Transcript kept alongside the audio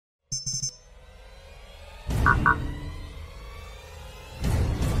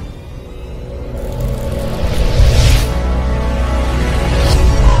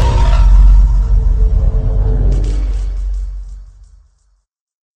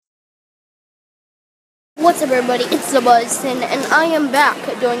What's up everybody, it's the Buzz, and I am back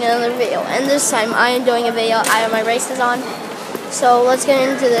doing another video, and this time I am doing a video. I have my braces on, so let's get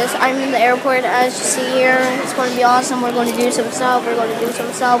into this. I'm in the airport, as you see here. It's going to be awesome. We're going to do some stuff, we're going to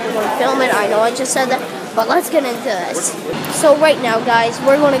film it. I know I just said that, but let's get into this. So right now guys,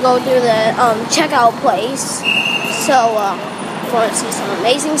 we're going to go through the checkout place. So we're going to see some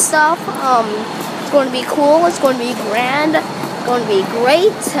amazing stuff. It's going to be cool, it's going to be grand, it's going to be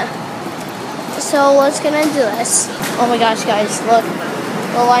great. So let's get into this. Oh my gosh guys, look,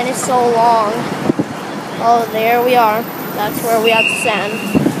 the line is so long. Oh, there we are. That's where we have to stand.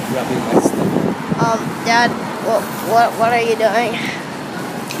 Dad, what are you doing?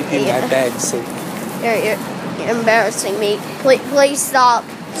 Keeping my bag safe. You're embarrassing me. Please stop.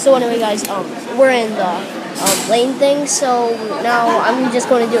 So anyway guys, we're in the lane thing, so now I'm just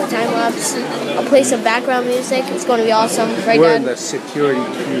going to do a time lapse. I'll play some background music. It's going to be awesome, right, We're Dad? in the security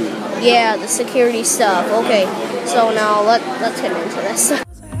queue. Yeah, the security stuff. Okay, so now let's get into this. All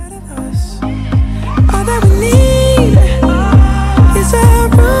that we need is a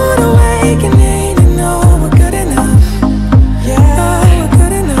rude awakening to know we're good enough. Yeah, we're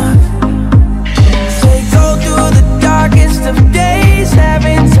good enough. Say go through the darkest of days,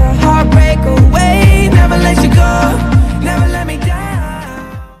 having to heartbreak away. Never let you go, never let me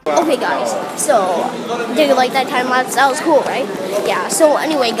down. Okay guys, so did you like that time lapse? That was cool, right? Yeah, so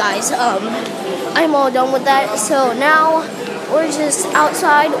anyway guys, I'm all done with that. So now we're just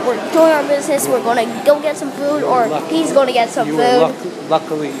outside, we're doing our business, we're gonna go get some food, or he's gonna get some food.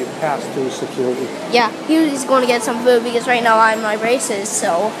 Luckily you passed through security. Yeah, he's gonna get some food because right now I have my braces,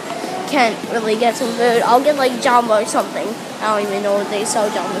 so can't really get some food. I'll get like Jamba or something. I don't even know if they sell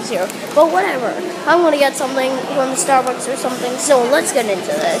Jambas here, but whatever. I'm gonna get something from Starbucks or something. So let's get into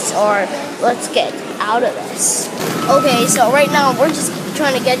this, or let's get out of this. Okay, so right now we're just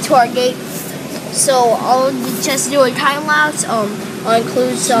trying to get to our gate. So I'll just do a time lapse. I'll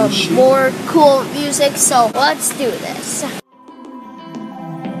include some more cool music. So let's do this.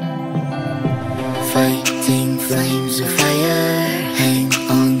 Fighting flames of fire, hang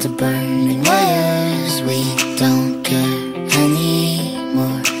on to burning wires. We don't care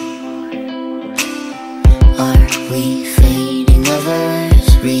anymore. Are we fading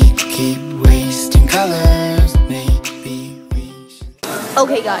lovers? We keep wasting colors. Maybe we should.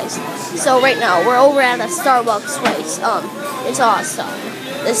 Okay guys, so right now we're over at a Starbucks place. It's awesome.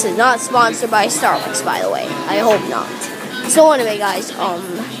 This is not sponsored by Starbucks, by the way. I hope not. So anyway guys,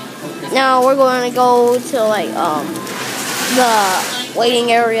 now we're going to go to like the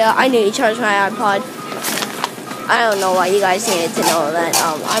waiting area. I need to charge my iPod. I don't know why you guys needed to know that.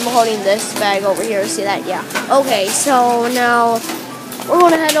 I'm holding this bag over here. See that? Yeah. Okay, so now we're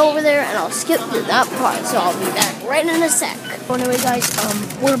going to head over there, and I'll skip through that part. So I'll be back right in a sec. Anyway, guys,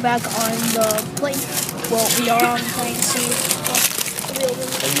 we're back on the plane. Well, we are on the plane. See, Are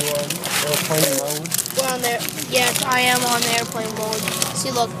you on airplane mode? we're on there. Yes, I am on the airplane mode.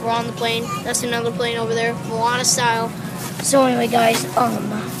 See, look, we're on the plane. That's another plane over there, Moana style. So anyway, guys,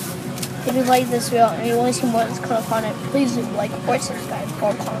 if you like this video and you want to see more that's coming up on it, please do like or subscribe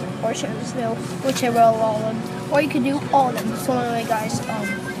or comment or share this video, whichever of all of them. Or you could do all of them. So anyway, guys,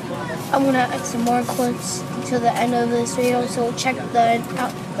 I'm gonna add some more clips to the end of this video. So check out the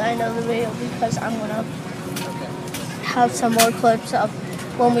end of the video, because I'm gonna have some more clips of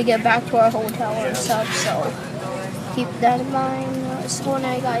when we get back to our hotel and stuff. So keep that in mind. So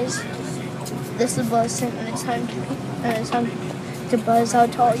anyway, guys, this is Buzz, and it's time to buzz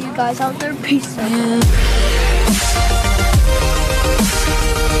out to all you guys out there. Peace out.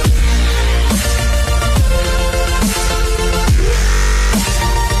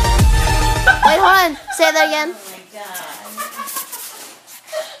 Wait, hold on. Say that again.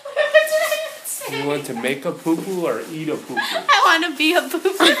 You want to make a poo-poo or eat a poo-poo? I want to be a poo-poo.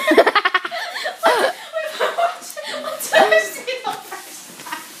 What did I say the first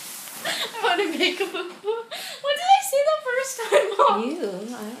time? I want to make a poo-poo. What did I say the first time, Mom?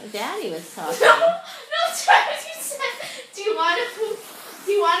 Daddy was talking. No, Travis, you said, do you want to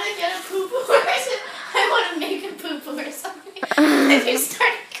get a poo-poo? Or I said, I want to make a poo-poo or something. And you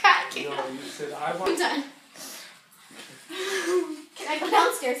started cracking up. No, you said I want. I'm done. Can I go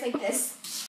downstairs like this?